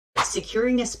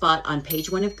securing a spot on page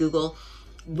 1 of Google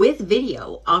with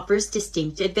video offers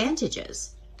distinct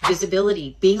advantages.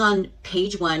 Visibility, being on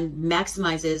page 1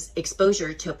 maximizes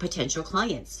exposure to potential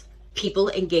clients. People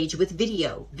engage with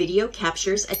video. Video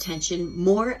captures attention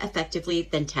more effectively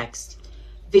than text.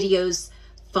 Videos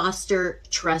foster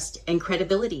trust and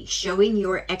credibility. Showing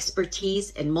your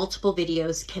expertise in multiple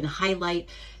videos can highlight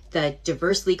the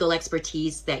diverse legal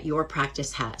expertise that your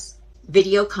practice has.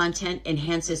 Video content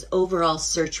enhances overall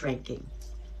search ranking.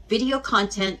 Video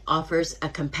content offers a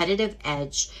competitive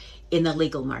edge in the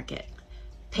legal market.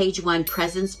 Page 1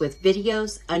 presence with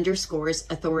videos underscores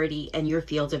authority in your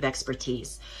field of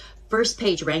expertise. First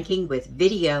page ranking with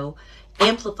video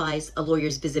amplifies a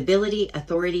lawyer's visibility,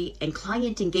 authority, and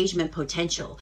client engagement potential.